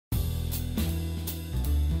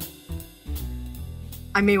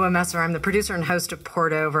I'm Miwa Messer. I'm the producer and host of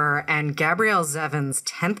Poured Over, and Gabrielle Zevin's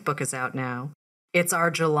 10th book is out now. It's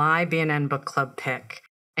our July B&N Book Club pick.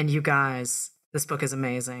 And you guys, this book is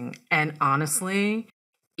amazing. And honestly,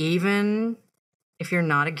 even if you're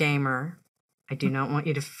not a gamer, I do not want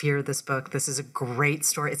you to fear this book. This is a great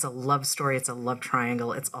story. It's a love story. It's a love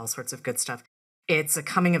triangle. It's all sorts of good stuff. It's a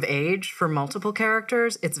coming of age for multiple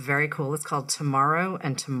characters. It's very cool. It's called Tomorrow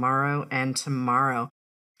and Tomorrow and Tomorrow.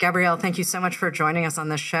 Gabrielle, thank you so much for joining us on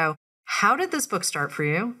this show. How did this book start for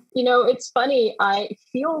you? You know, it's funny. I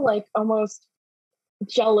feel like almost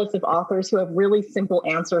jealous of authors who have really simple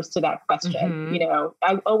answers to that question. Mm-hmm. You know,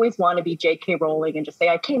 I always want to be J.K. Rowling and just say,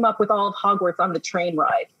 I came up with all of Hogwarts on the train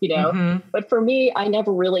ride, you know? Mm-hmm. But for me, I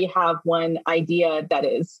never really have one idea that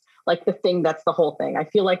is like the thing that's the whole thing. I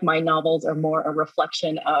feel like my novels are more a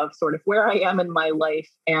reflection of sort of where I am in my life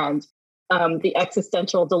and the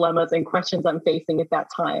existential dilemmas and questions I'm facing at that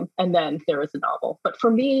time. And then there is a novel. But for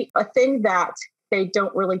me, a thing that they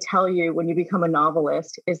don't really tell you when you become a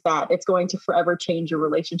novelist is that it's going to forever change your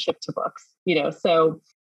relationship to books. You know, so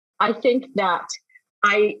I think that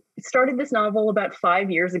I started this novel about 5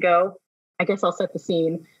 years ago. I guess I'll set the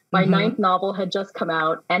scene. My ninth novel had just come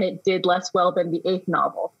out and it did less well than the eighth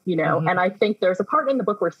novel, you know, and I think there's a part in the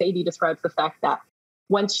book where Sadie describes the fact that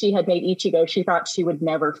once she had made Ichigo, she thought she would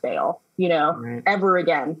never fail, you know, ever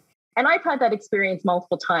again. And I've had that experience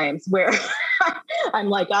multiple times where I'm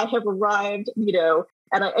like, I have arrived, you know,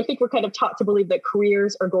 and I think we're kind of taught to believe that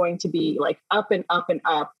careers are going to be like up and up and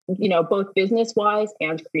up, you know, both business wise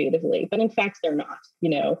and creatively. But in fact, they're not, you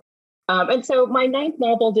know. And so my ninth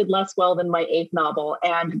novel did less well than my eighth novel.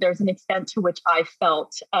 And there's an extent to which I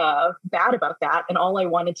felt bad about that. And all I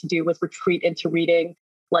wanted to do was retreat into reading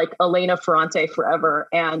like Elena Ferrante forever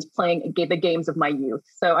and playing the games of my youth.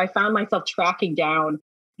 So I found myself tracking down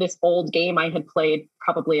this old game I had played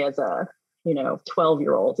probably as a,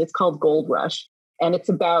 12-year-old. It's called Gold Rush. And it's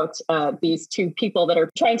about these two people that are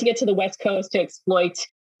trying to get to the West Coast to exploit,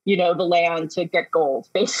 the land to get gold,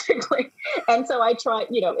 basically. And so I try,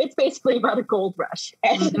 it's basically about a gold rush.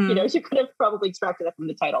 And, you could have probably extracted that from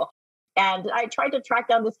the title. And I tried to track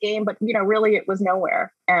down this game, but, really it was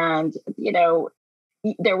nowhere. And,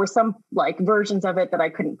 there were some like versions of it that I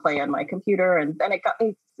couldn't play on my computer. And then it got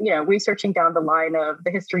me, researching down the line of the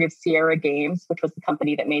history of Sierra Games, which was the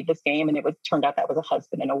company that made this game. And turned out that was a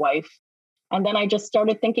husband and a wife. And then I just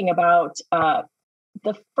started thinking about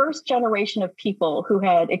the first generation of people who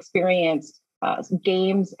had experienced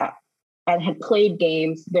games and had played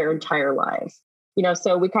games their entire lives.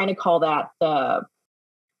 So we kind of call that the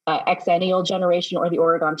Xennial generation or the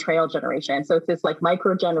Oregon Trail generation. So it's this like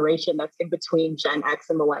micro generation that's in between Gen X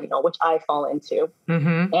and Millennial, which I fall into.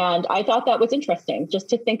 And I thought that was interesting just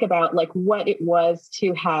to think about like what it was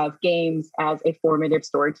to have games as a formative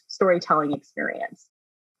storytelling experience.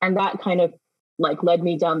 And that kind of like led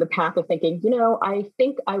me down the path of thinking, I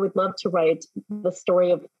think I would love to write the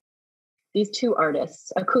story of these two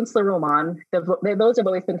artists, a Künstlerroman. Those have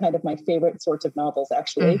always been kind of my favorite sorts of novels,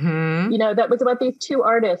 actually. That was about these two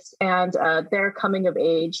artists and their coming of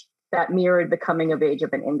age that mirrored the coming of age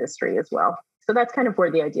of an industry as well. So that's kind of where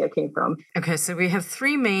the idea came from. Okay, so we have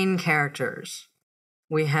three main characters.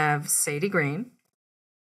 We have Sadie Green,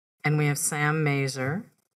 and we have Sam Mazer,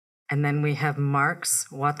 and then we have Marx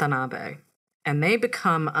Watanabe. And they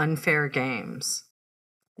become unfair games.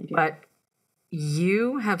 But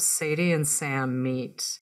you have Sadie and Sam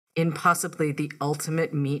meet in possibly the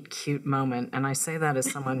ultimate meet cute moment. And I say that as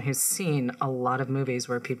someone who's seen a lot of movies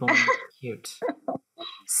where people meet cute.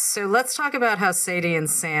 So let's talk about how Sadie and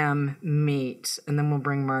Sam meet, and then we'll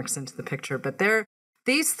bring Marx into the picture. But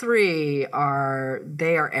these three are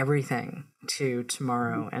everything to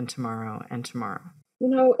Tomorrow and Tomorrow and Tomorrow.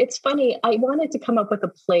 It's funny. I wanted to come up with a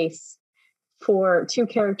place for two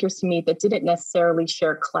characters to meet that didn't necessarily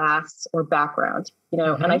share class or background,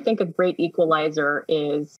 and I think a great equalizer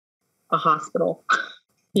is a hospital,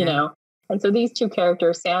 know. And so these two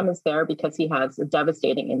characters, Sam is there because he has a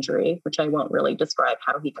devastating injury, which I won't really describe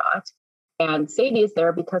how he got. And Sadie is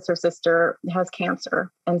there because her sister has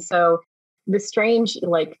cancer. And so the strange,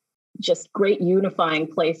 like, just great unifying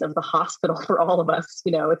place of the hospital for all of us,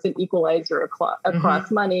 it's an equalizer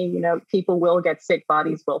across money, people will get sick,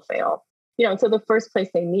 bodies will fail. So the first place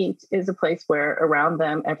they meet is a place where around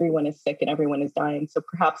them, everyone is sick and everyone is dying. So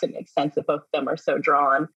perhaps it makes sense that both of them are so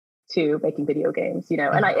drawn to making video games,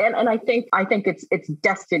 and I think it's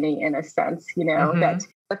destiny in a sense,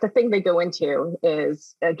 that the thing they go into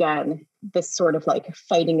is, again, this sort of like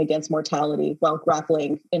fighting against mortality while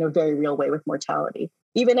grappling in a very real way with mortality,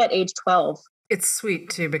 even at age 12. It's sweet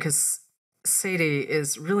too, because Sadie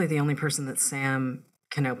is really the only person that Sam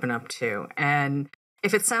can open up to. And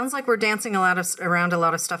If it sounds like we're dancing around a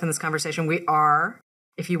lot of stuff in this conversation, we are.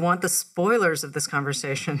 If you want the spoilers of this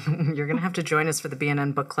conversation, you're going to have to join us for the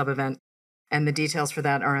B&N Book Club event. And the details for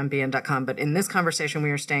that are on bn.com. But in this conversation,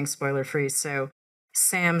 we are staying spoiler-free. So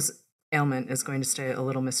Sam's ailment is going to stay a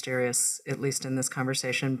little mysterious, at least in this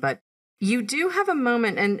conversation. But you do have a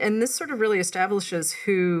moment, and this sort of really establishes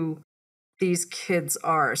who these kids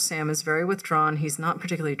are. Sam is very withdrawn. He's not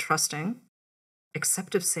particularly trusting,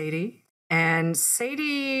 except of Sadie. And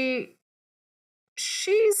Sadie,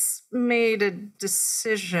 she's made a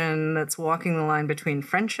decision that's walking the line between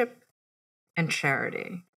friendship and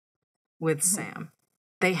charity with Sam.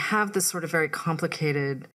 They have this sort of very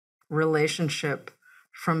complicated relationship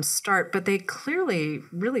from start, but they clearly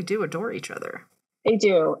really do adore each other. They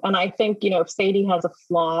do. And I think, if Sadie has a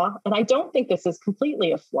flaw, and I don't think this is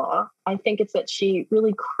completely a flaw, I think it's that she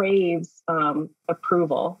really craves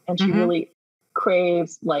approval, and she really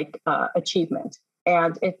craves achievement.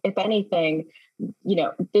 And if anything,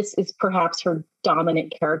 this is perhaps her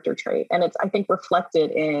dominant character trait. And it's, I think,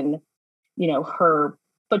 reflected in, her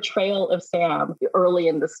betrayal of Sam early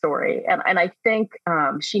in the story. And I think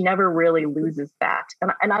she never really loses that.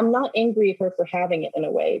 And I'm not angry at her for having it in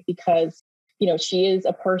a way, because, she is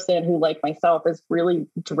a person who, like myself, is really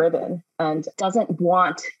driven and doesn't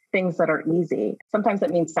want things that are easy. Sometimes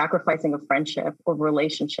that means sacrificing a friendship or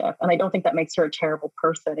relationship. And I don't think that makes her a terrible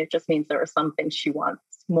person. It just means there are some things she wants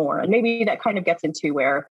more. And maybe that kind of gets into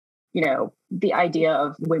where, the idea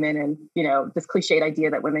of women and, this cliched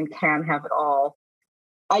idea that women can have it all.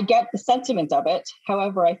 I get the sentiment of it.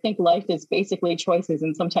 However, I think life is basically choices,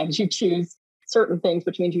 and sometimes you choose certain things,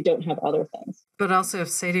 which means you don't have other things. But also, if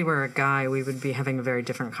Sadie were a guy, we would be having a very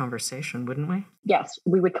different conversation, wouldn't we? Yes,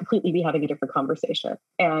 we would completely be having a different conversation.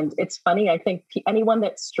 And it's funny, I think anyone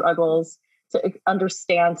that struggles to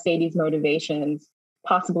understand Sadie's motivations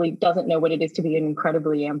possibly doesn't know what it is to be an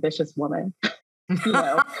incredibly ambitious woman.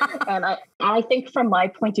 And I think from my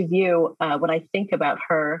point of view, when I think about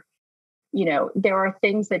her, there are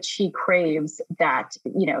things that she craves that,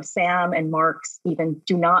 Sam and Mark's even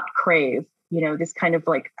do not crave, this kind of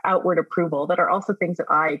like outward approval, that are also things that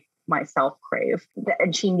I myself crave,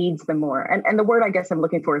 and she needs them more. And the word I guess I'm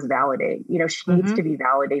looking for is validate. She needs to be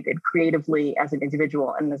validated creatively as an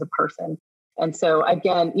individual and as a person. And so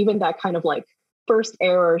again, even that kind of like first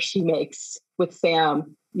error she makes with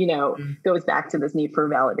Sam, goes back to this need for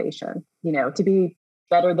validation, to be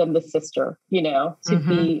better than the sister, to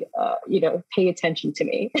be, pay attention to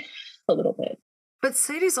me a little bit. But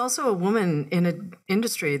Sadie's also a woman in an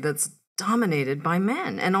industry that's dominated by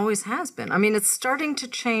men and always has been. I mean, it's starting to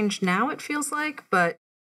change now, it feels like, but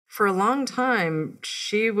for a long time,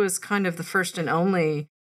 she was kind of the first and only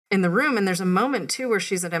in the room. And there's a moment, too, where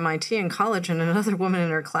she's at MIT in college, and another woman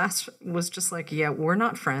in her class was just like, yeah, we're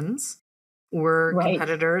not friends. We're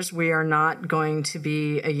competitors. We are not going to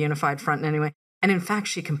be a unified front in any way. And in fact,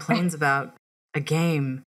 she complains about a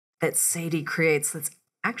game that Sadie creates that's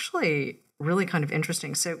actually really kind of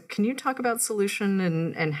interesting. So can you talk about Solution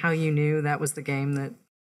and how you knew that was the game that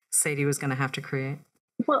Sadie was going to have to create?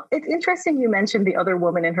 Well, it's interesting you mentioned the other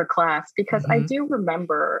woman in her class, because I do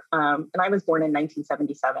remember, and I was born in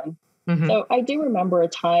 1977. So I do remember a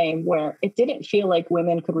time where it didn't feel like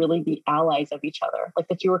women could really be allies of each other, like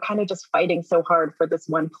that you were kind of just fighting so hard for this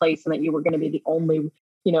one place, and that you were going to be the only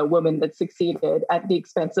woman that succeeded at the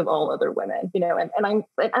expense of all other women, and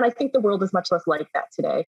I think the world is much less like that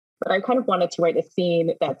today. But I kind of wanted to write a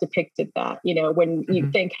scene that depicted that, when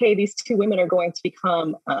you think, hey, these two women are going to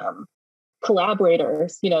become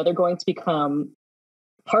collaborators, they're going to become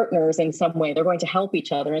partners in some way, they're going to help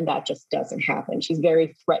each other. And that just doesn't happen. She's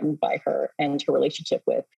very threatened by her and her relationship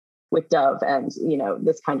with Dove and,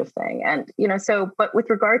 this kind of thing. And, but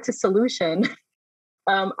with regard to Solution,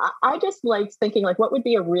 I just liked thinking like, what would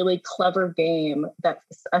be a really clever game that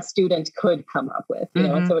a student could come up with,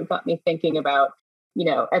 and so it got me thinking about,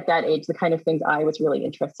 at that age, the kind of things I was really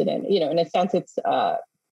interested in, in a sense, it's,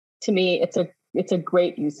 to me, it's a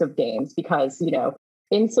great use of games because,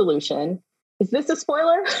 in Solution, is this a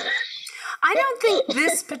spoiler? I don't think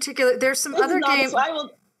this particular, there's some other games.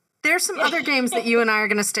 There's some other games that you and I are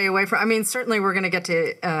going to stay away from. I mean, certainly we're going to get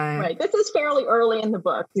to... Right. This is fairly early in the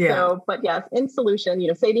book. Yeah. So, but yes, in Solution,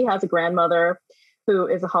 Sadie has a grandmother who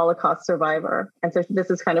is a Holocaust survivor. And so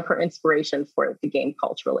this is kind of her inspiration for the game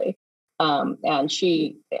culturally. And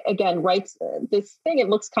she, again, writes this thing. It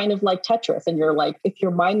looks kind of like Tetris. And you're like, if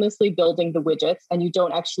you're mindlessly building the widgets and you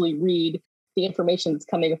don't actually read the information that's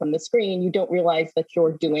coming up on the screen, you don't realize that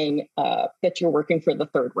you're doing, that you're working for the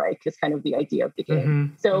Third Reich is kind of the idea of the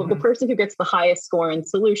game. So the person who gets the highest score in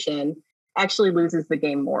Solution actually loses the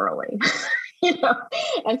game morally.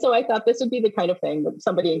 And so I thought this would be the kind of thing that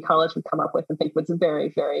somebody in college would come up with and think was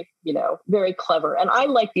very, very, very clever. And I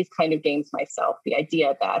like these kind of games myself. The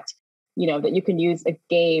idea that, that you can use a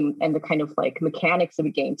game and the kind of like mechanics of a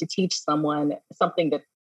game to teach someone something that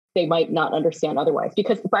they might not understand otherwise.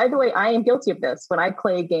 Because, by the way, I am guilty of this. When I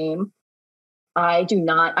play a game, I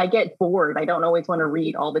get bored. I don't always want to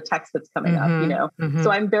read all the text that's coming up, So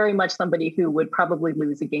I'm very much somebody who would probably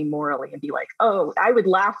lose a game morally and be like, oh, I would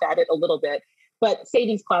laugh at it a little bit. But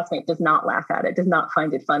Sadie's classmate does not laugh at it, does not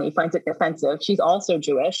find it funny, finds it offensive. She's also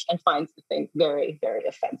Jewish and finds the thing very, very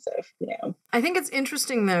offensive, I think it's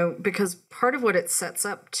interesting, though, because part of what it sets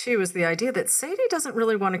up, too, is the idea that Sadie doesn't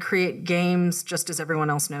really want to create games just as everyone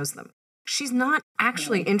else knows them. She's not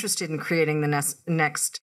actually interested in creating the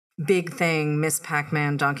next big thing, Miss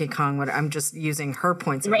Pac-Man, Donkey Kong, whatever. I'm just using her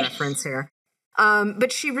points of reference here.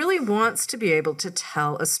 But she really wants to be able to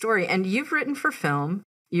tell a story. And you've written for film,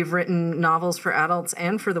 you've written novels for adults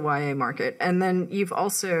and for the YA market. And then you've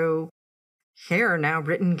also here now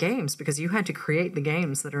written games because you had to create the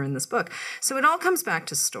games that are in this book. So it all comes back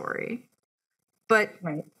to story. But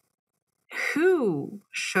who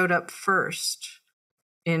showed up first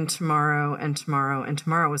in Tomorrow and Tomorrow and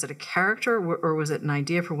Tomorrow? Was it a character or was it an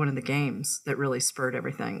idea for one of the games that really spurred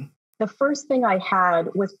everything? The first thing I had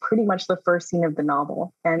was pretty much the first scene of the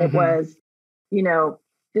novel. And it was,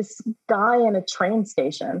 this guy in a train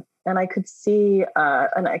station. And I could see,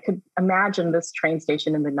 and I could imagine this train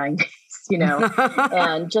station in the 90s,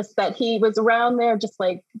 and just that he was around there just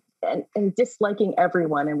like, and disliking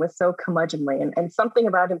everyone and was so curmudgeonly. And something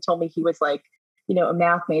about him told me he was like, a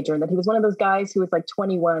math major, and that he was one of those guys who was like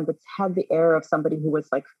 21, but had the air of somebody who was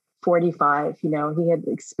like 45, he had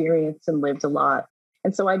experienced and lived a lot.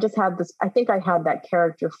 And so I just had this, I think I had that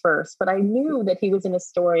character first, but I knew that he was in a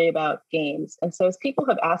story about games. And so as people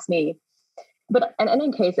have asked me, but in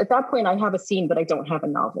any case, at that point I have a scene, but I don't have a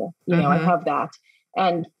novel, I have that.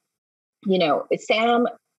 And, Sam,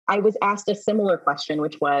 I was asked a similar question,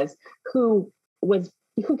 which was, who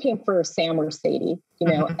came first, Sam or Sadie?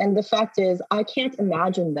 And the fact is, I can't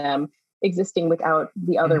imagine them existing without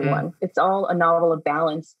the other one. It's all a novel of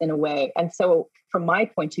balance in a way. And so from my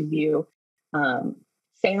point of view,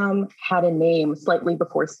 Sam had a name slightly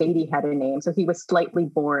before Sadie had a name. So he was slightly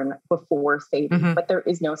born before Sadie, but there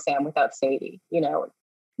is no Sam without Sadie,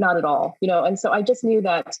 not at all, And so I just knew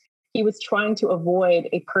that he was trying to avoid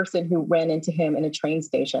a person who ran into him in a train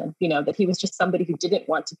station, that he was just somebody who didn't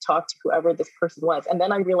want to talk to whoever this person was. And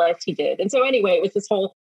then I realized he did. And so anyway, it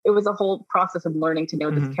was a whole process of learning to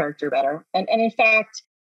know this character better. And in fact,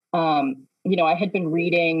 I had been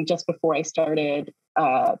reading just before I started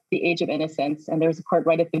The Age of Innocence. And there's a part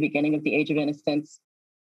right at the beginning of The Age of Innocence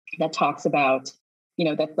that talks about,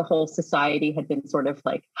 that the whole society had been sort of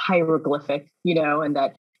like hieroglyphic, and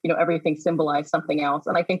that, everything symbolized something else.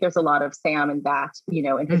 And I think there's a lot of Sam in that,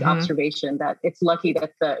 in his observation that it's lucky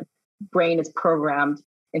that the brain is programmed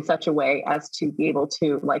in such a way as to be able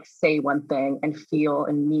to like say one thing and feel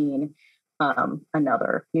and mean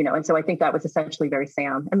another, And so I think that was essentially very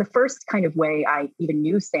Sam. And the first kind of way I even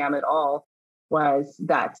knew Sam at all was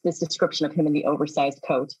that this description of him in the oversized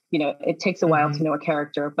coat. It takes a while to know a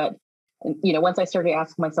character, but once I started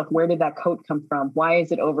asking myself, where did that coat come from? Why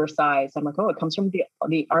is it oversized? I'm like, oh, it comes from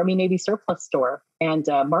the Army Navy surplus store. And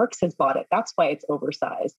Marx has bought it. That's why it's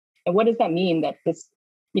oversized. And what does that mean that this,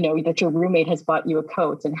 that your roommate has bought you a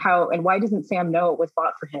coat, and why doesn't Sam know it was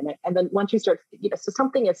bought for him? And then once you start, so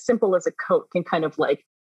something as simple as a coat can kind of like,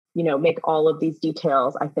 make all of these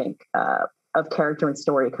details, I think, of character and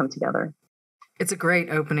story come together. It's a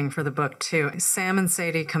great opening for the book too. Sam and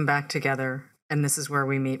Sadie come back together. And this is where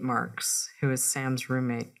we meet Marx, who is Sam's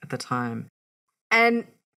roommate at the time. And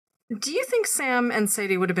do you think Sam and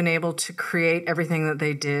Sadie would have been able to create everything that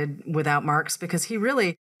they did without Marx? Because he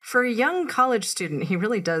really, for a young college student, he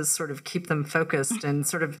really does sort of keep them focused and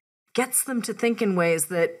sort of gets them to think in ways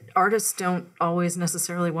that artists don't always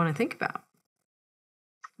necessarily want to think about.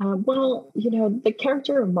 Well, the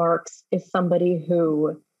character of Marx is somebody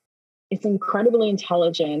who is incredibly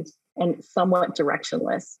intelligent and somewhat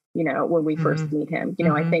directionless, when we first meet him.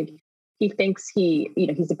 I think he thinks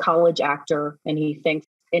he's a college actor, and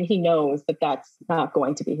he knows that that's not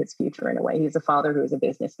going to be his future in a way. He's a father who is a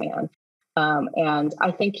businessman. And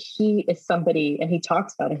I think he is somebody, and he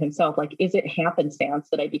talks about it himself, like, is it happenstance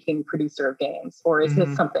that I became a producer of games? Or is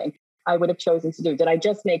this something I would have chosen to do? Did I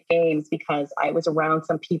just make games because I was around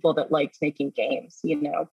some people that liked making games,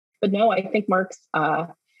 But no, I think Marx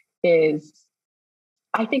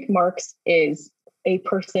is a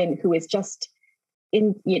person who is just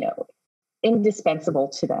indispensable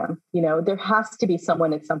to them. There has to be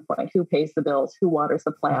someone at some point who pays the bills, who waters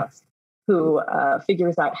the plants, who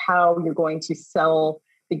figures out how you're going to sell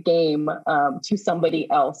the game to somebody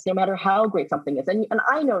else, no matter how great something is. And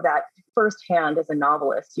I know that firsthand as a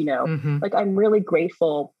novelist, like I'm really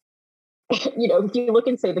grateful. If you look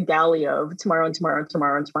and say the galley of tomorrow and tomorrow and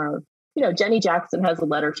tomorrow and tomorrow, Jenny Jackson has a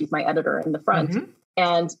letter. She's my editor in the front.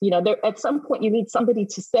 And, there, at some point you need somebody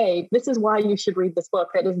to say, this is why you should read this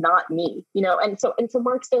book. That is not me, and so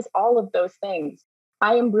Mark says all of those things.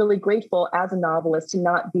 I am really grateful as a novelist to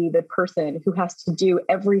not be the person who has to do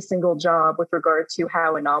every single job with regard to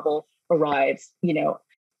how a novel arrives,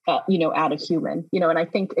 at a human, and I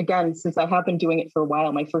think, again, since I have been doing it for a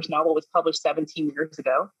while, my first novel was published 17 years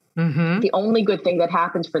ago. The only good thing that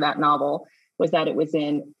happened for that novel was that it was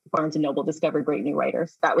in Barnes & Noble Discover Great New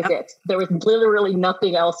Writers. That was it. There was literally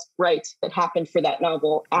nothing else right that happened for that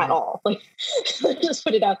novel at all. Like, just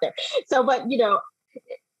put it out there. So,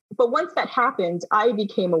 but once that happened, I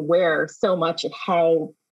became aware so much of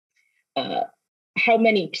how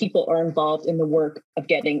many people are involved in the work of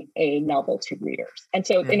getting a novel to readers. And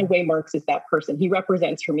so in a way, Marx is that person. He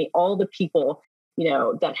represents for me all the people,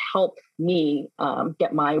 that help me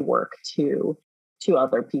get my work to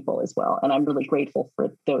other people as well. And I'm really grateful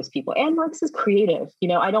for those people. And Marx is creative.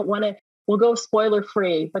 I don't want to, we'll go spoiler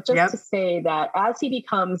free, but just to say that as he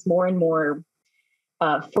becomes more and more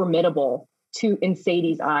formidable in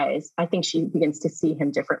Sadie's eyes, I think she begins to see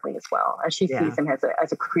him differently as well, as she sees him as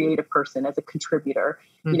a creative person, as a contributor,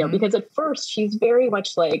 because at first she's very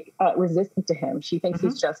much like resistant to him. She thinks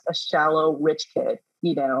he's just a shallow, rich kid,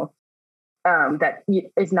 that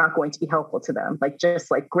is not going to be helpful to them. Like, just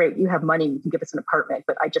like, great, you have money, you can give us an apartment,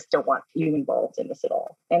 but I just don't want you involved in this at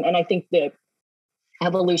all. And I think the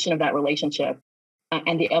evolution of that relationship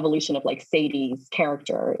and the evolution of like Sadie's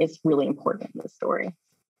character is really important in this story.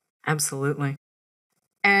 Absolutely.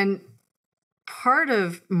 And part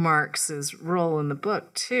of Marx's role in the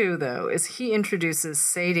book too, though, is he introduces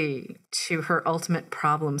Sadie to her ultimate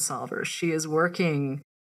problem solver. She is working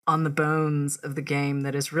on the bones of the game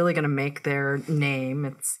that is really going to make their name.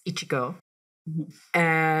 It's Ichigo.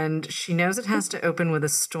 And she knows it has to open with a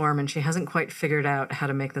storm, and she hasn't quite figured out how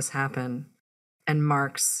to make this happen. And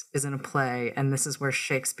Marx is in a play, and this is where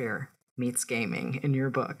Shakespeare meets gaming in your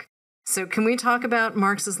book. So can we talk about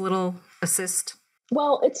Marx's little assist?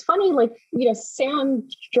 Well, it's funny, like, Sam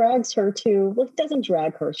drags her to, well, doesn't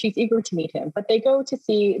drag her. She's eager to meet him, but they go to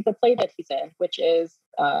see the play that he's in, which is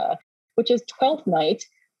Twelfth Night.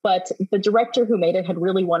 But the director who made it had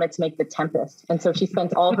really wanted to make The Tempest. And so she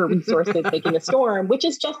spent all her resources making a storm, which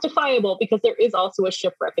is justifiable because there is also a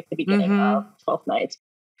shipwreck at the beginning of Twelfth Night.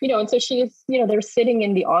 And so she's, they're sitting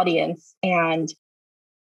in the audience, and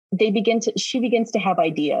she begins to have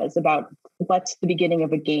ideas about what the beginning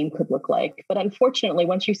of a game could look like. But unfortunately,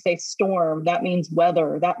 once you say storm, that means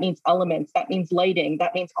weather, that means elements, that means lighting,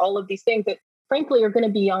 that means all of these things that frankly are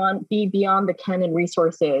going to be beyond the ken and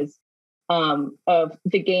resources of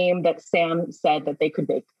the game that Sam said that they could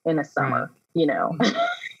make in a summer,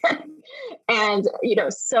 And,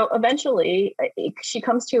 so eventually she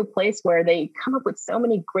comes to a place where they come up with so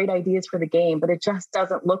many great ideas for the game, but it just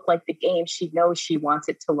doesn't look like the game she knows she wants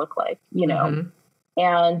it to look like, And,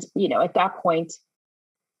 at that point,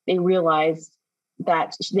 they realize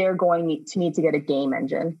that they're going to need to get a game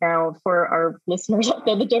engine. Now, for our listeners out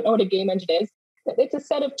there that don't know what a game engine is, it's a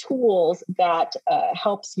set of tools that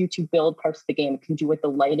helps you to build parts of the game. It can do with the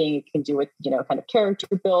lighting, it can do with, kind of character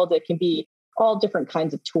build. It can be all different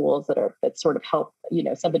kinds of tools that sort of help,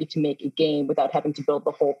 somebody to make a game without having to build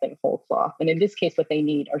the whole thing whole cloth. And in this case, what they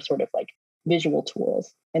need are sort of like visual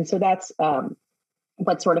tools. And so that's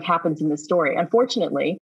what sort of happens in this story.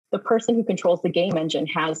 Unfortunately, the person who controls the game engine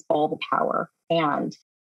has all the power. And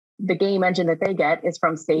the game engine that they get is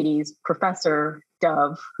from Sadie's professor,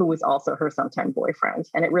 Dove, who is also her sometime boyfriend.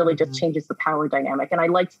 And it really just changes the power dynamic. And I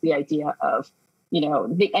liked the idea of,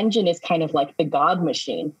 the engine is kind of like the God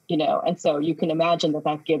machine, and so you can imagine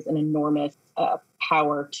that gives an enormous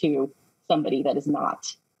power to somebody that is not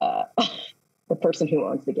the person who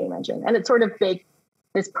owns the game engine. And it sort of baked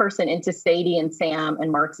this person into Sadie and Sam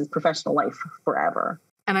and Marx's professional life forever.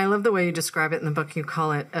 And I love the way you describe it in the book. You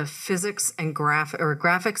call it a physics and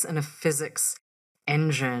graphics and a physics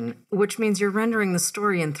engine, which means you're rendering the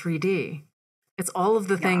story in 3D. It's all of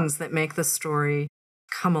the things that make the story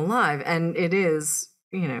come alive. And it is,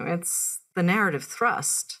 it's the narrative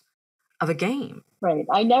thrust of a game. Right.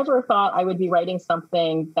 I never thought I would be writing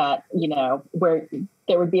something that, where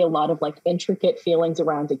there would be a lot of like intricate feelings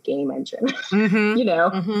around a game engine.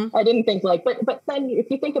 I didn't think but then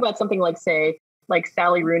if you think about something like, say, like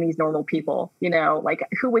Sally Rooney's Normal People, like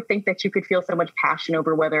who would think that you could feel so much passion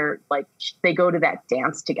over whether like they go to that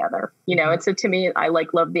dance together, And so to me, I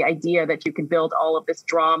love the idea that you can build all of this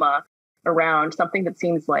drama around something that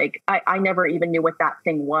seems like I never even knew what that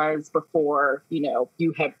thing was before,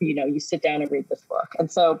 you sit down and read this book.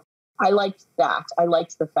 And so I liked that. I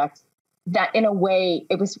liked the fact that in a way,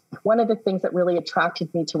 it was one of the things that really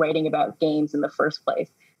attracted me to writing about games in the first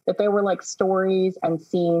place, that there were like stories and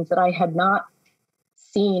scenes that I had not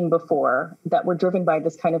seen before that were driven by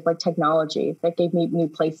this kind of like technology that gave me new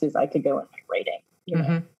places I could go in my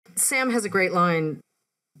writing. Sam has a great line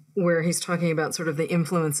where he's talking about sort of the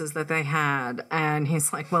influences that they had. And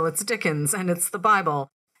he's like, well, it's Dickens and it's the Bible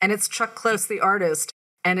and it's Chuck Close, the artist,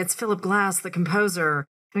 and it's Philip Glass, the composer.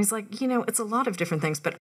 And he's like, it's a lot of different things,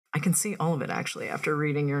 but I can see all of it actually after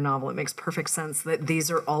reading your novel. It makes perfect sense that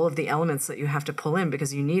these are all of the elements that you have to pull in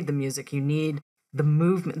because you need the music, you need the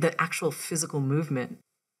movement, the actual physical movement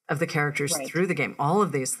of the characters through the game, all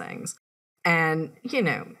of these things. And,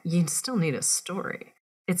 you still need a story.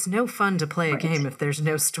 It's no fun to play a game if there's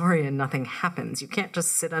no story and nothing happens. You can't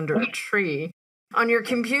just sit under a tree on your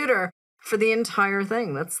computer for the entire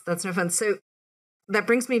thing. That's no fun. So that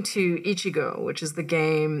brings me to Ichigo, which is the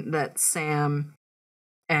game that Sam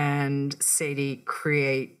and Sadie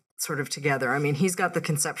create sort of together. I mean, he's got the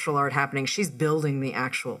conceptual art happening. She's building the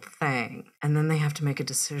actual thing. And then they have to make a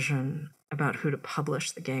decision about who to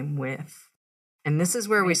publish the game with. And this is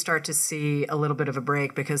where we start to see a little bit of a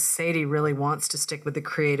break because Sadie really wants to stick with the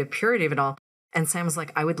creative purity of it all. And Sam's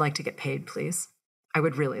like, I would like to get paid, please. I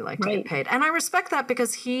would really like to get paid. And I respect that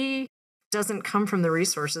because he doesn't come from the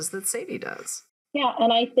resources that Sadie does. Yeah.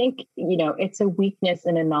 And I think, it's a weakness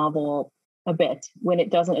in a novel a bit when it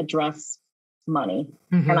doesn't address money.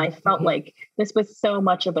 And I felt like this was so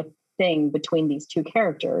much of a thing between these two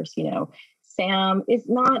characters. Sam is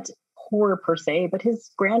not poor per se, but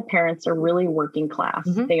his grandparents are really working class.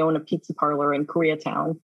 They own a pizza parlor in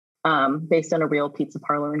Koreatown, based on a real pizza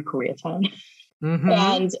parlor in Koreatown.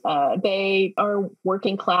 And they are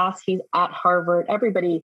working class. He's at Harvard.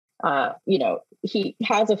 Everybody, he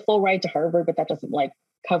has a full ride to Harvard, but that doesn't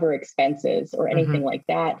cover expenses or anything like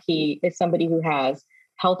that. He is somebody who has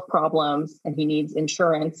health problems and he needs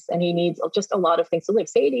insurance and he needs just a lot of things to live.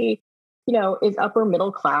 Sadie, is upper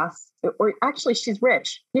middle class, or actually she's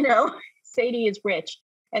rich, Sadie is rich.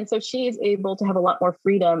 And so she is able to have a lot more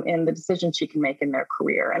freedom in the decisions she can make in their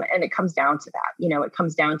career. And it comes down to that, it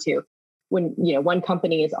comes down to when, one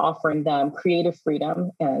company is offering them creative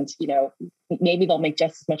freedom and, maybe they'll make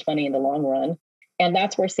just as much money in the long run. And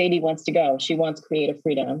that's where Sadie wants to go. She wants creative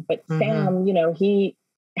freedom. But Sam, he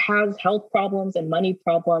has health problems and money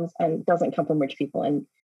problems and doesn't come from rich people and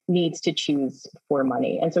needs to choose for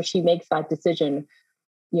money. And so she makes that decision,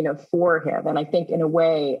 for him. And I think in a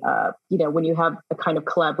way, when you have a kind of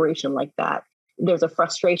collaboration like that, there's a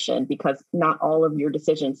frustration because not all of your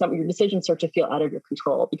decisions, some of your decisions start to feel out of your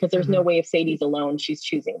control because there's no way if Sadie's alone, she's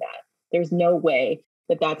choosing that. There's no way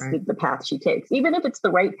that that's the path she takes, even if it's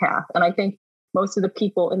the right path. And I think most of the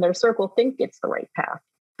people in their circle think it's the right path.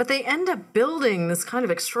 But they end up building this kind of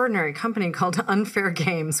extraordinary company called Unfair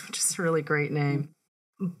Games, which is a really great name.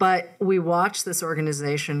 But we watch this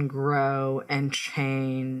organization grow and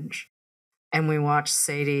change. And we watch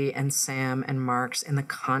Sadie and Sam and Marx in the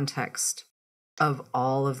context of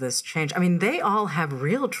all of this change. I mean, they all have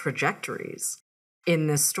real trajectories in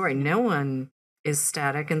this story. No one is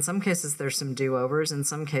static. In some cases, there's some do-overs. In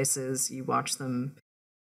some cases, you watch them,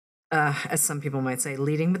 as some people might say,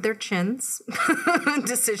 leading with their chins.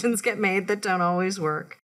 Decisions get made that don't always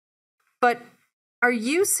work. But are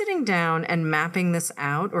you sitting down and mapping this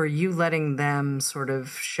out, or are you letting them sort of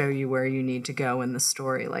show you where you need to go in the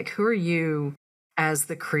story? Like, who are you as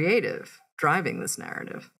the creative driving this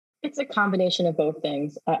narrative? It's a combination of both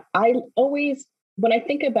things. I always, when I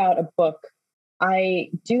think about a book,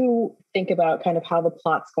 I do think about kind of how the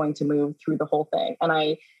plot's going to move through the whole thing. And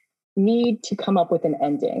I need to come up with an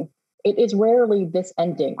ending. It is rarely this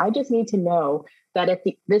ending. I just need to know that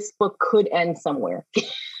this book could end somewhere,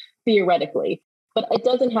 theoretically. But it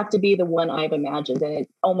doesn't have to be the one I've imagined, and it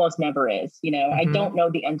almost never is. I don't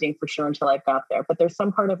know the ending for sure until I've got there. But there's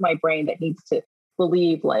some part of my brain that needs to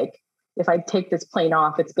believe, like, if I take this plane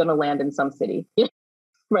off, it's going to land in some city,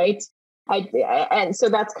 right? And so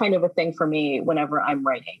that's kind of a thing for me whenever I'm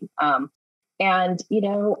writing. I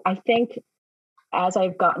think as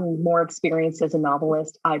I've gotten more experience as a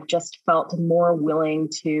novelist, I've just felt more willing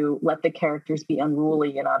to let the characters be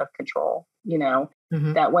unruly and out of control,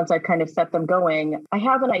 that once I've kind of set them going, I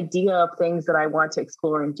have an idea of things that I want to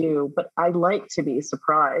explore and do, but I like to be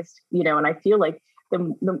surprised, and I feel like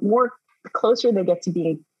the closer they get to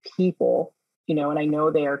being people, and I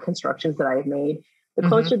know they are constructions that I have made. The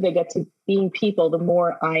closer they get to being people, the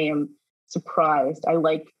more I am surprised. I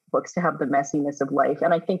like books to have the messiness of life.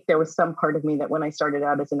 And I think there was some part of me that when I started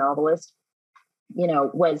out as a novelist,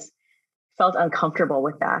 felt uncomfortable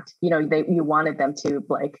with that. You wanted them to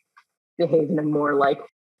like behave in a more like,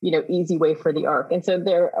 easy way for the arc. And so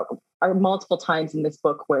there are multiple times in this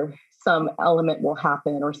book where some element will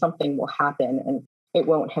happen or something will happen, and it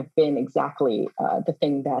won't have been exactly the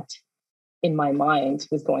thing that in my mind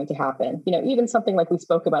was going to happen. Even something like we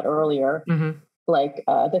spoke about earlier, like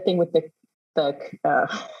the thing with the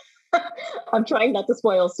I'm trying not to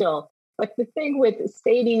spoil still, but the thing with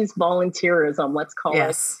Sadie's volunteerism, let's call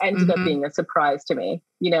it, ended up being a surprise to me.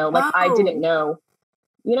 I didn't know.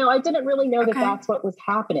 I didn't really know that that's what was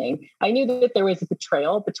happening. I knew that there was a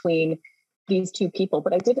betrayal between these two people,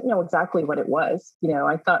 but I didn't know exactly what it was.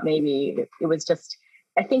 I thought maybe it was just,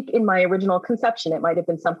 I think in my original conception, it might have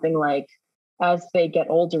been something like, as they get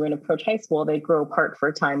older and approach high school, they grow apart for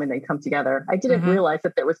a time and they come together. I didn't realize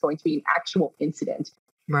that there was going to be an actual incident,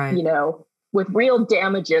 right? With real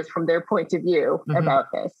damages from their point of view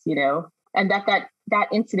about this, and that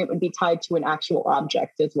incident would be tied to an actual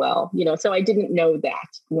object as well, So I didn't know that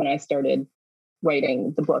when I started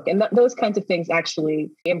writing the book, and those kinds of things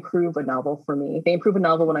actually improve a novel for me. They improve a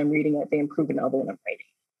novel when I'm reading it. They improve a novel when I'm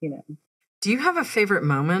writing. Do you have a favorite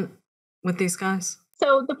moment with these guys?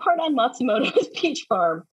 So the part on Matsumoto's peach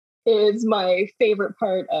farm is my favorite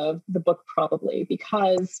part of the book, probably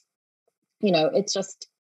because,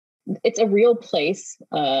 it's a real place.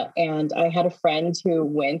 And I had a friend who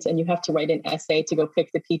went, and you have to write an essay to go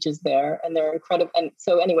pick the peaches there. And they're incredible. And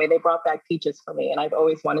so anyway, they brought back peaches for me, and I've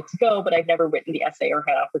always wanted to go, but I've never written the essay or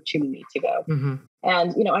had opportunity to go.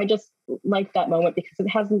 And, I just like that moment because it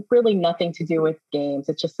has really nothing to do with games.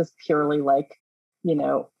 It's just this purely like,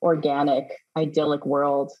 organic, idyllic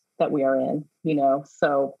world that we are in,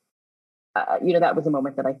 so, that was a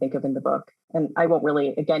moment that I think of in the book, and I won't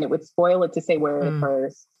really, again, it would spoil it to say where it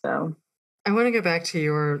occurs. So I want to go back to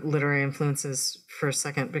your literary influences for a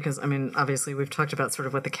second, because obviously we've talked about sort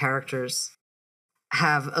of what the characters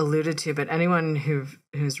have alluded to, but anyone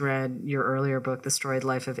who's read your earlier book, The Storied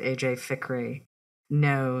Life of A.J. Fikry,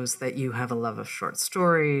 knows that you have a love of short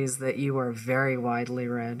stories, that you are very widely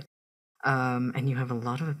read. And you have a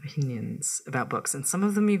lot of opinions about books, and some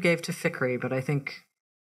of them you gave to Fikry, but I think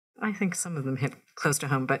some of them hit close to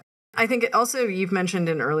home. But I think you've mentioned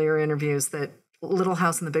in earlier interviews that Little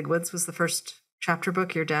House in the Big Woods was the first chapter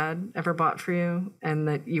book your dad ever bought for you, and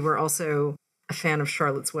that you were also a fan of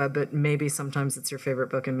Charlotte's Web, but maybe sometimes it's your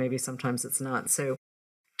favorite book and maybe sometimes it's not. So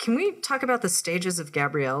can we talk about the stages of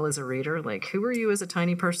Gabrielle as a reader? Like, who were you as a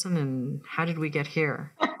tiny person, and how did we get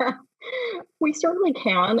here? We certainly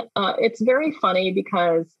can. It's very funny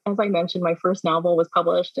because, as I mentioned, my first novel was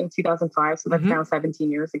published in 2005. So that's now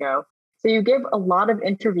 17 years ago. So you give a lot of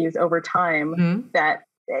interviews over time that,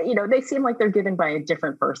 they seem like they're given by a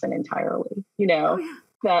different person entirely,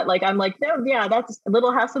 that like, I'm like, no, yeah, that's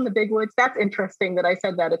Little House in the Big Woods. That's interesting that I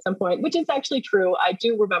said that at some point, which is actually true. I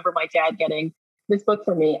do remember my dad getting this book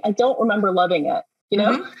for me. I don't remember loving it,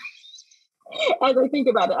 As I think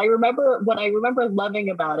about it, what I remember loving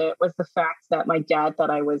about it was the fact that my dad thought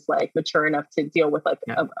I was like mature enough to deal with like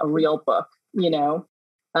a real book, I'm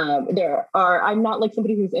not like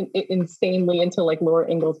somebody who's insanely into like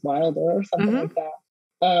Laura Ingalls Wilder or something like that.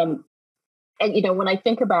 And, when I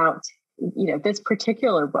think about, this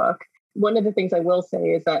particular book, one of the things I will say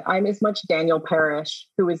is that I'm as much Daniel Parrish,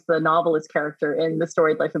 who is the novelist character in The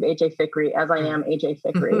Storied Life of A.J. Fikry, as I am A.J.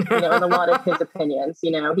 Fikry, in a lot of his opinions.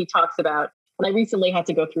 He talks about, and I recently had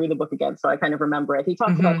to go through the book again, so I kind of remember it. He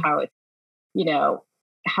talks about how it's,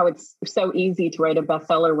 how it's so easy to write a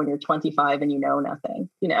bestseller when you're 25 and you know nothing,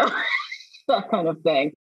 that kind of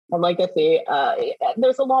thing. And like I say,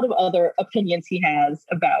 there's a lot of other opinions he has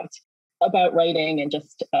about writing and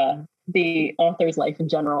just the author's life in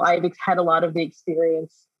general. I've had a lot of the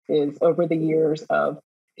experiences over the years of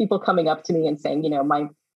people coming up to me and saying,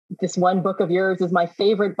 this one book of yours is my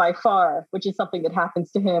favorite by far, which is something that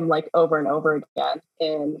happens to him like over and over again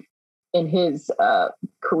in his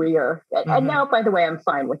career. And now, by the way, I'm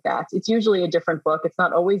fine with that. It's usually a different book. It's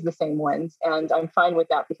not always the same ones. And I'm fine with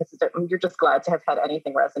that because you're just glad to have had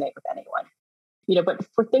anything resonate with anyone. But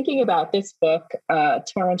for thinking about this book,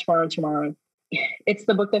 Tomorrow, it's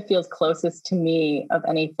the book that feels closest to me of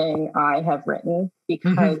anything I have written,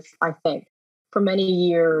 because I think for many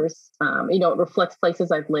years, it reflects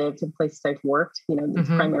places I've lived and places I've worked. The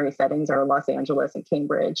primary settings are Los Angeles and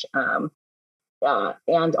Cambridge,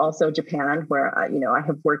 and also Japan, where I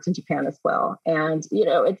have worked in Japan as well. And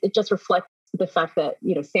it just reflects the fact that,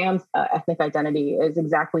 Sam's ethnic identity is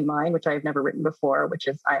exactly mine, which I've never written before, which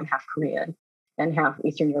is I'm half Korean and half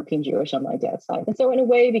Eastern European Jewish on my dad's side. And so in a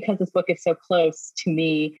way, because this book is so close to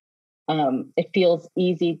me, it feels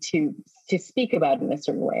easy to speak about it in a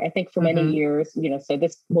certain way. I think for many years, so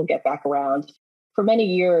this will get back around. For many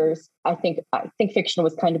years, I think fiction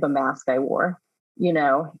was kind of a mask I wore,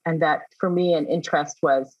 and that for me, an interest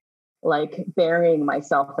was like burying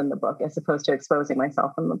myself in the book as opposed to exposing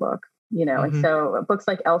myself in the book, and so books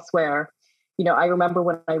like Elsewhere, I remember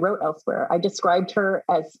when I wrote Elsewhere, I described her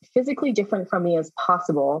as physically different from me as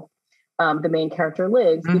possible, the main character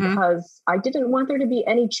Liz, because I didn't want there to be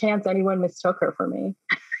any chance anyone mistook her for me,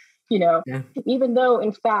 even though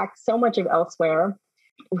in fact, so much of Elsewhere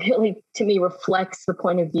really to me reflects the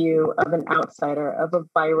point of view of an outsider, of a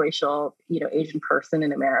biracial, Asian person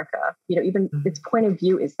in America. Even its point of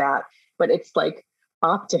view is that, but it's like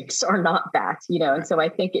optics are not that, and so I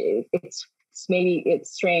think it's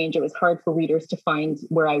strange. It was hard for readers to find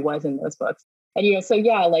where I was in those books. And, so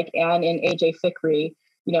yeah, like Anne and AJ Fikry,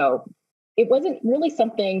 it wasn't really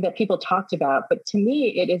something that people talked about, but to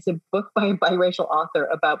me, it is a book by a biracial author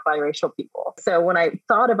about biracial people. So when I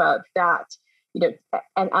thought about that,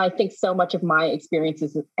 and I think so much of my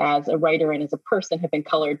experiences as a writer and as a person have been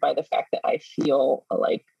colored by the fact that I feel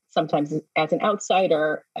like sometimes as an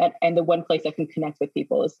outsider, and the one place I can connect with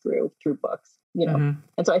people is through books, And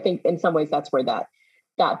so I think in some ways that's where that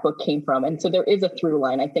book came from. And so there is a through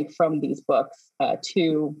line, I think, from these books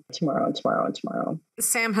to Tomorrow and Tomorrow and Tomorrow.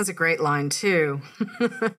 Sam has a great line too,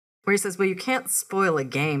 where he says, well, you can't spoil a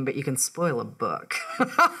game, but you can spoil a book.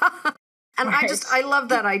 And right. I love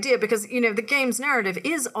that idea because, the game's narrative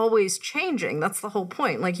is always changing. That's the whole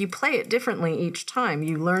point. Like you play it differently each time.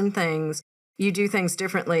 You learn things, you do things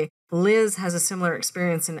differently. Liz has a similar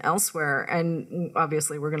experience in Elsewhere. And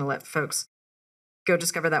obviously we're going to let folks go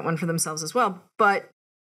discover that one for themselves as well. But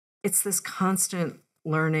it's this constant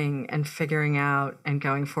learning and figuring out and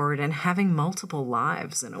going forward and having multiple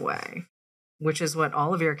lives in a way, which is what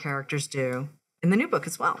all of your characters do in the new book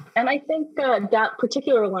as well. And I think that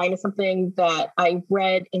particular line is something that I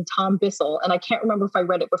read in Tom Bissell. And I can't remember if I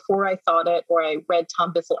read it before I thought it or I read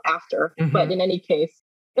Tom Bissell after. But in any case,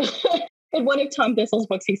 in one of Tom Bissell's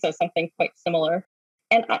books, he says something quite similar.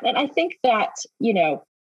 And I think that,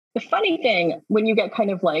 the funny thing when you get kind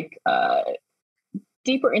of like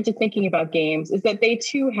deeper into thinking about games is that they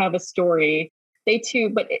too have a story.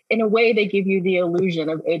 But in a way, they give you the illusion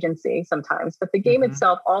of agency sometimes. But the game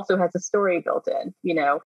itself also has a story built in,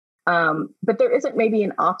 but there isn't maybe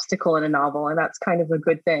an obstacle in a novel. And that's kind of a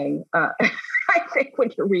good thing, I think,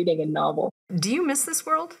 when you're reading a novel. Do you miss this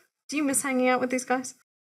world? Do you miss hanging out with these guys?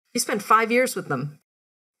 You spent 5 years with them.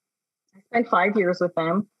 I spent 5 years with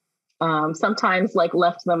them. Sometimes like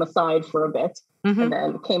left them aside for a bit and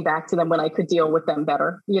then came back to them when I could deal with them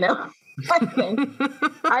better, I think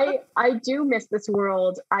I do miss this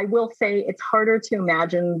world. I will say it's harder to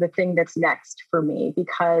imagine the thing that's next for me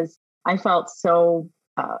because I felt so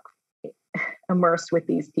immersed with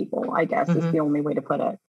these people, I guess is the only way to put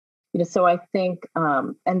it. So I think,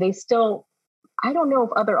 and they still, I don't know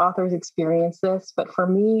if other authors experience this, but for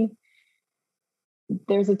me,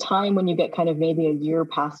 there's a time when you get kind of maybe a year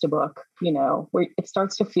past a book, where it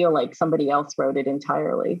starts to feel like somebody else wrote it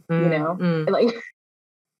entirely, like,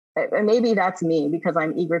 and maybe that's me because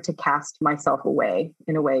I'm eager to cast myself away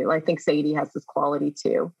in a way. I think Sadie has this quality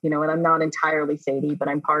too, and I'm not entirely Sadie, but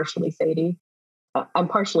I'm partially Sadie. I'm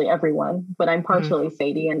partially everyone, but I'm partially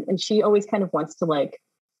Sadie. And she always kind of wants to like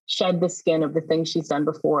shed the skin of the things she's done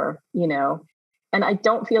before, and I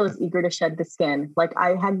don't feel as eager to shed the skin. Like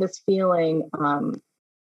I had this feeling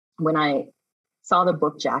when I saw the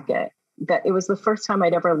book jacket, that it was the first time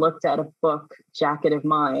I'd ever looked at a book jacket of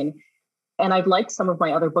mine. And I've liked some of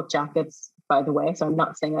my other book jackets, by the way, so I'm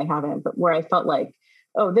not saying I haven't, but where I felt like,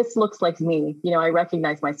 oh, this looks like me. I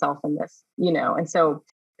recognize myself in this, and so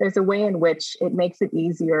there's a way in which it makes it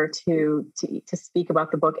easier to speak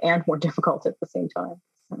about the book and more difficult at the same time.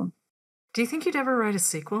 So. Do you think you'd ever write a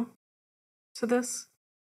sequel to this?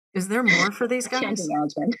 Is there more for these guys? I can't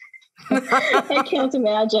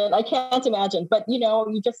imagine. I can't imagine. But,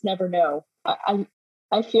 you just never know.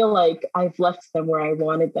 I feel like I've left them where I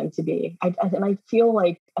wanted them to be. And I feel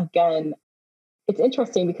like, again, it's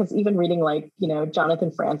interesting because even reading like,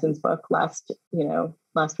 Jonathan Franzen's book last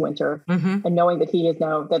winter and knowing that he is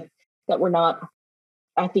now that we're not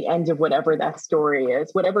at the end of whatever that story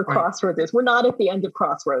is, whatever Crossroads is, we're not at the end of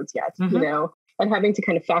Crossroads yet, and having to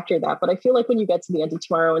kind of factor that. But I feel like when you get to the end of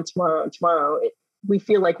Tomorrow and Tomorrow and Tomorrow, we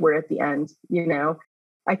feel like we're at the end,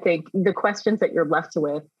 I think the questions that you're left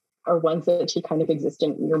with are ones that should kind of exist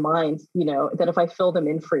in your mind, that if I fill them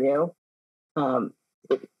in for you,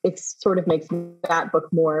 It sort of makes that book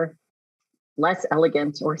less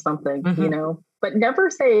elegant or something, but never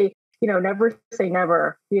say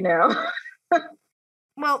never.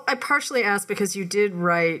 Well, I partially asked because you did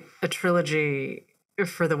write a trilogy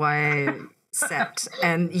for the YA set,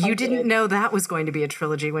 and you didn't know that was going to be a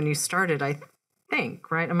trilogy when you started, I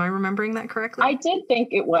think, right? Am I remembering that correctly? I did think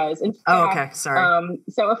it was. In fact, okay. Sorry.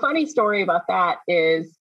 So a funny story about that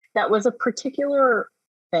is that was a particular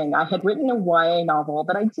thing. I had written a YA novel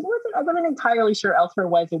that I wasn't entirely sure elsewhere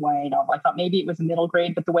was a YA novel. I thought maybe it was a middle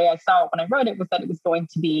grade, but the way I saw it when I wrote it was that it was going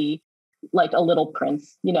to be like a Little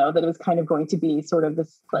Prince, that it was kind of going to be sort of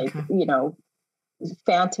this like,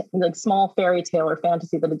 like small fairy tale or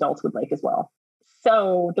fantasy that adults would like as well.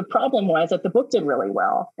 So the problem was that the book did really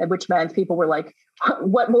well, which meant people were like,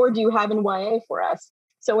 what more do you have in YA for us?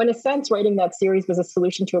 So in a sense, writing that series was a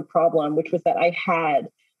solution to a problem, which was that I had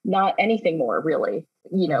not anything more really,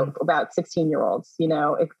 about 16-year-olds,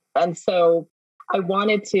 and so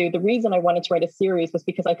the reason I wanted to write a series was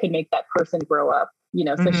because I could make that person grow up,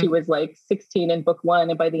 so she was like 16 in book 1.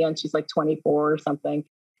 And by the end, she's like 24 or something.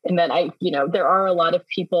 And then there are a lot of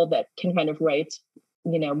people that can kind of write,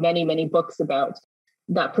 many, many books about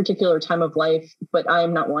that particular time of life, but I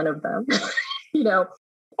am not one of them,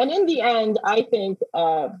 And in the end, I think,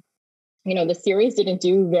 the series didn't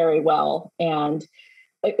do very well.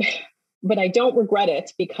 But I don't regret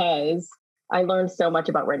it because I learned so much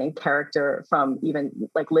about writing character from even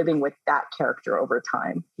like living with that character over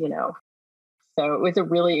time, So it was a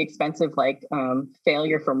really expensive,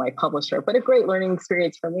 failure for my publisher, but a great learning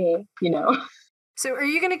experience for me, So are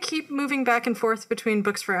you going to keep moving back and forth between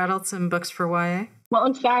books for adults and books for YA? Well,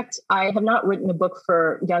 in fact, I have not written a book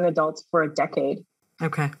for young adults for a decade.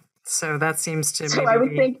 Okay. So that seems to I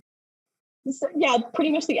would think,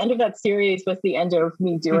 pretty much the end of that series was the end of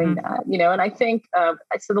me doing that, and I think,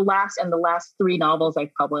 so the last 3 novels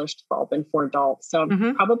I've published have all been for adults. So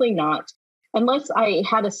probably not, unless I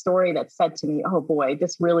had a story that said to me, oh boy,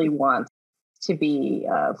 this really wants to be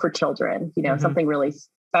for children, something really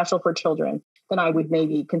special for children, then I would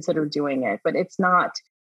maybe consider doing it. But it's not,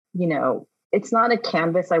 it's not a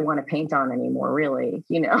canvas I want to paint on anymore, really,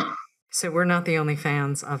 So we're not the only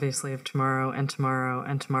fans, obviously, of Tomorrow and Tomorrow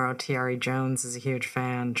and Tomorrow. T.R.E. Jones is a huge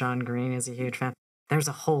fan. John Green is a huge fan. There's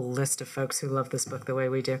a whole list of folks who love this book the way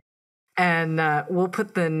we do. And we'll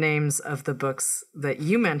put the names of the books that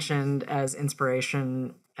you mentioned as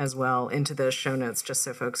inspiration as well into the show notes, just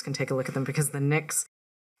so folks can take a look at them, because the Knicks,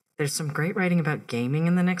 there's some great writing about gaming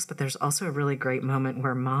in the Knicks, but there's also a really great moment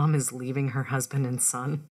where mom is leaving her husband and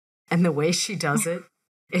son. And the way she does it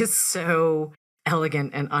is so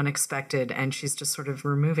elegant and unexpected, and she's just sort of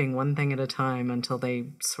removing one thing at a time until they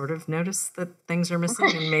sort of notice that things are missing,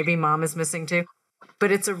 and maybe mom is missing too.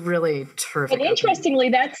 But it's a really terrific. And interestingly,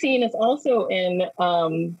 that scene is also in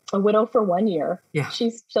A Widow for 1 Year. Yeah,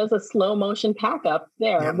 she does a slow motion pack up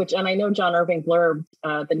there, and I know John Irving blurbed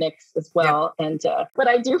the Knicks as well. Yeah. And but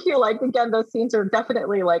I do feel like, again, those scenes are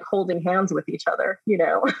definitely like holding hands with each other,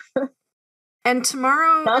 And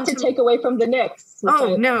Tomorrow... Not to take away from the Knicks. Which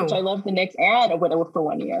I love the Knicks and A Widow for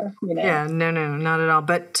 1 Year. Yeah, no, not at all.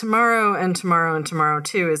 But Tomorrow and Tomorrow and Tomorrow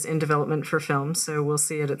 2 is in development for film, so we'll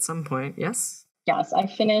see it at some point, yes? Yes,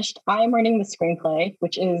 I'm writing the screenplay,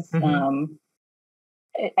 which is,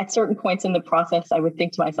 at certain points in the process, I would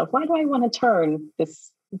think to myself, why do I want to turn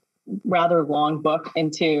this rather long book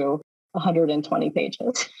into 120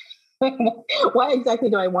 pages? Why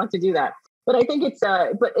exactly do I want to do that? But I think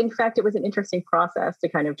but in fact, it was an interesting process to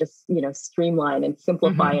kind of just, streamline and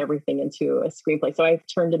simplify everything into a screenplay. So I've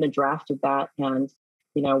turned in a draft of that, and,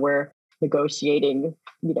 we're negotiating,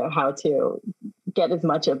 how to get as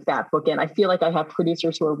much of that book in. I feel like I have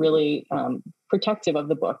producers who are really protective of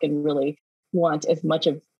the book and really want as much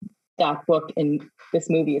of that book in this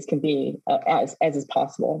movie as can be as is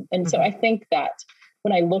possible. And so I think that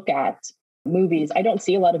when I look at movies, I don't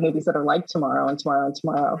see a lot of movies that are like Tomorrow and Tomorrow and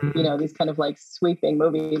Tomorrow, these kind of like sweeping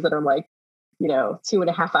movies that are like,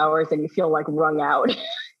 2.5 hours and you feel like wrung out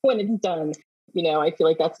when it's done. I feel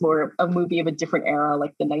like that's more a movie of a different era,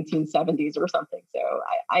 like the 1970s or something. So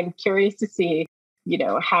I'm curious to see,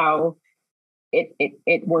 how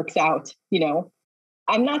it works out.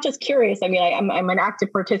 I'm not just curious. I mean, I'm an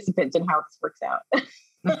active participant in how this works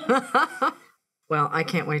out. Well, I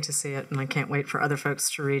can't wait to see it, and I can't wait for other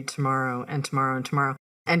folks to read Tomorrow and Tomorrow and Tomorrow.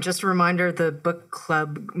 And just a reminder, the book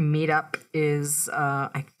club meetup is,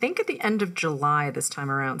 I think, at the end of July this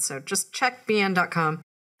time around. So just check bn.com.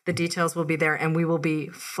 The details will be there, and we will be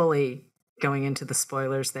fully going into the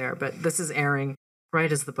spoilers there. But this is airing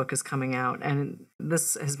right as the book is coming out, and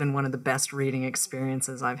this has been one of the best reading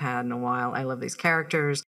experiences I've had in a while. I love these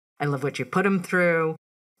characters. I love what you put him through.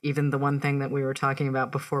 Even the one thing that we were talking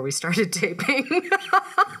about before we started taping.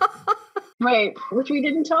 Right, which we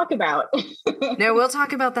didn't talk about. No, we'll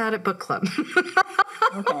talk about that at book club.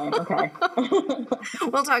 Okay.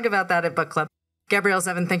 We'll talk about that at book club. Gabrielle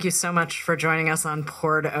Zevin, thank you so much for joining us on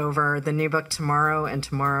Poured Over. The new book, Tomorrow and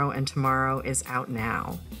Tomorrow and Tomorrow, is out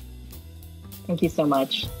now. Thank you so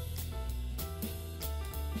much.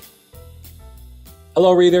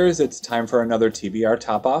 Hello, readers. It's time for another TBR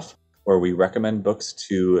Topoff, where we recommend books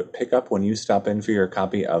to pick up when you stop in for your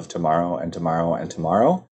copy of Tomorrow and Tomorrow and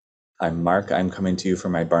Tomorrow. I'm Mark. I'm coming to you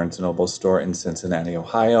from my Barnes & Noble store in Cincinnati,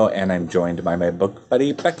 Ohio, and I'm joined by my book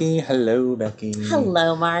buddy, Becky. Hello, Becky.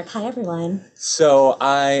 Hello, Mark. Hi, everyone. So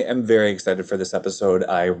I am very excited for this episode.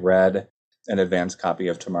 I read an advanced copy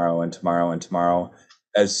of Tomorrow and Tomorrow and Tomorrow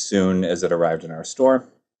as soon as it arrived in our store.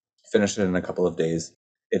 Finished it in a couple of days.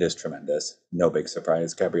 It is tremendous. No big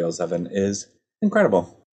surprise. Gabrielle Zevin is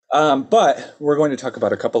incredible. But we're going to talk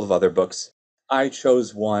about a couple of other books. I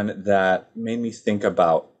chose one that made me think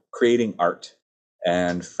about creating art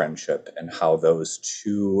and friendship and how those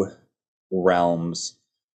two realms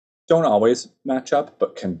don't always match up,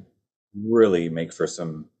 but can really make for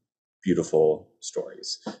some beautiful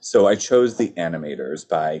stories. So I chose The Animators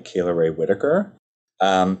by Kayla Ray Whitaker.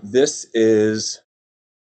 This is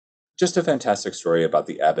just a fantastic story about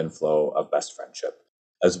the ebb and flow of best friendship,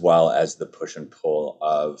 as well as the push and pull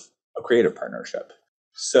of a creative partnership.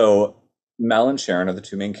 So Mel and Sharon are the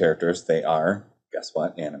two main characters. They are, guess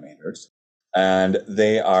what, animators. And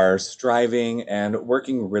they are striving and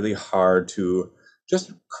working really hard to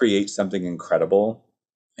just create something incredible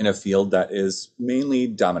in a field that is mainly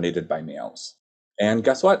dominated by males. And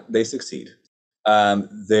guess what? They succeed.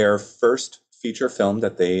 Their first feature film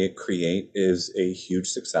that they create is a huge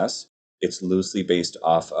success. It's loosely based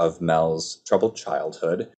off of Mel's troubled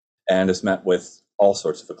childhood and is met with all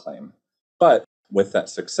sorts of acclaim. But with that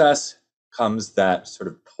success comes that sort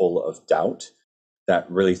of pull of doubt that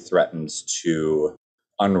really threatens to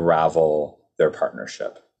unravel their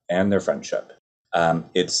partnership and their friendship.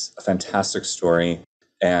 It's a fantastic story.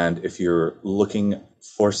 And if you're looking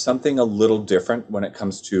for something a little different when it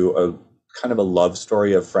comes to a kind of a love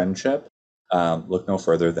story of friendship, look no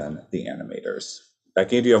further than The Animators.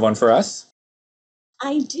 Becky, do you have one for us?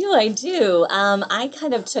 I do. I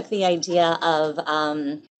kind of took the idea of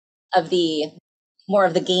the more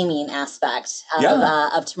of the gaming aspect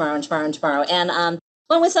of Tomorrow and Tomorrow and Tomorrow. And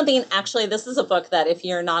went with something, actually, this is a book that if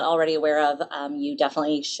you're not already aware of, you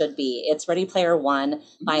definitely should be. It's Ready Player One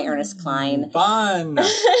by Ernest Cline. Fun!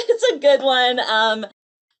 It's a good one.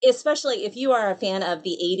 Especially if you are a fan of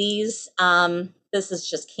the 80s, this is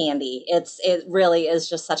just candy. It really is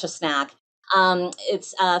just such a snack.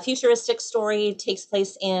 It's a futuristic story, takes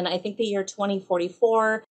place in, I think, the year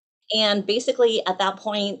 2044. And basically at that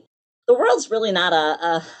point, the world's really not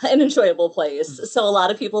an enjoyable place. So a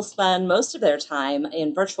lot of people spend most of their time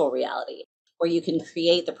in virtual reality, where you can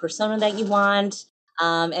create the persona that you want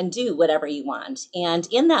and do whatever you want. And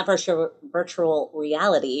in that virtual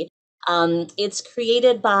reality, it's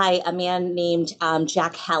created by a man named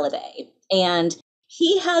Jack Halliday. And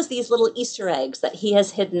he has these little Easter eggs that he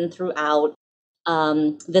has hidden throughout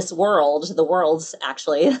this world, the worlds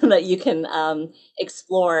actually, that you can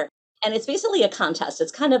explore. And it's basically a contest.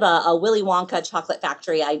 It's kind of a Willy Wonka chocolate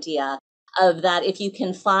factory idea of that if you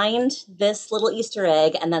can find this little Easter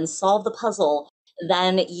egg and then solve the puzzle,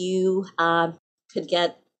 then you could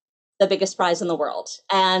get the biggest prize in the world.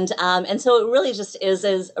 And so it really just is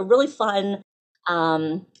a really fun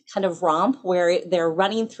kind of romp where they're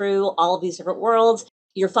running through all of these different worlds.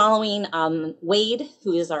 You're following Wade,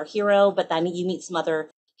 who is our hero, but then you meet some other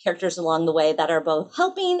characters along the way that are both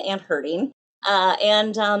helping and hurting.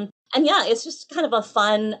 And yeah, it's just kind of a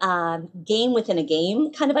fun game within a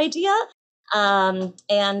game kind of idea. And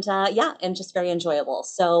just very enjoyable.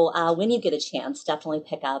 So when you get a chance, definitely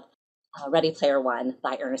pick up Ready Player One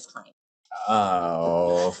by Ernest Cline.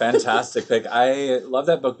 Oh, fantastic pick. I love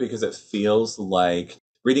that book because it feels like,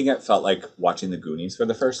 reading it felt like watching The Goonies for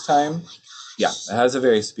the first time. Oh my gosh. Yeah, it has a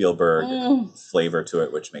very Spielberg flavor to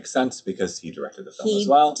it, which makes sense because he directed the film as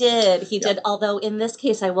well. He did. Although in this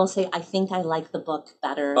case, I will say, I think I like the book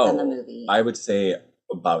better than the movie. I would say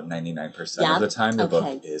about 99% of the time, the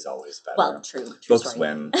book is always better. Well, true Books story.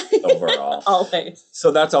 win overall. Always.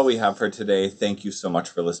 So that's all we have for today. Thank you so much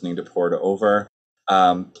for listening to Poured Over.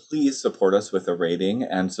 Please support us with a rating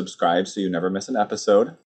and subscribe so you never miss an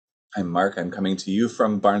episode. I'm Mark. I'm coming to you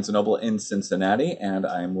from Barnes & Noble in Cincinnati, and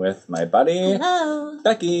I'm with my buddy,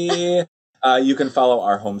 Becky. You can follow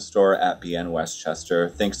our home store at BN Westchester.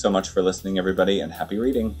 Thanks so much for listening, everybody, and happy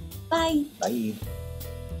reading. Bye. Bye.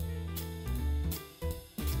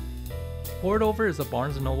 Pour It Over is a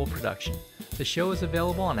Barnes & Noble production. The show is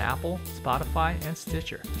available on Apple, Spotify, and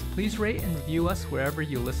Stitcher. Please rate and review us wherever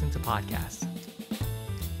you listen to podcasts.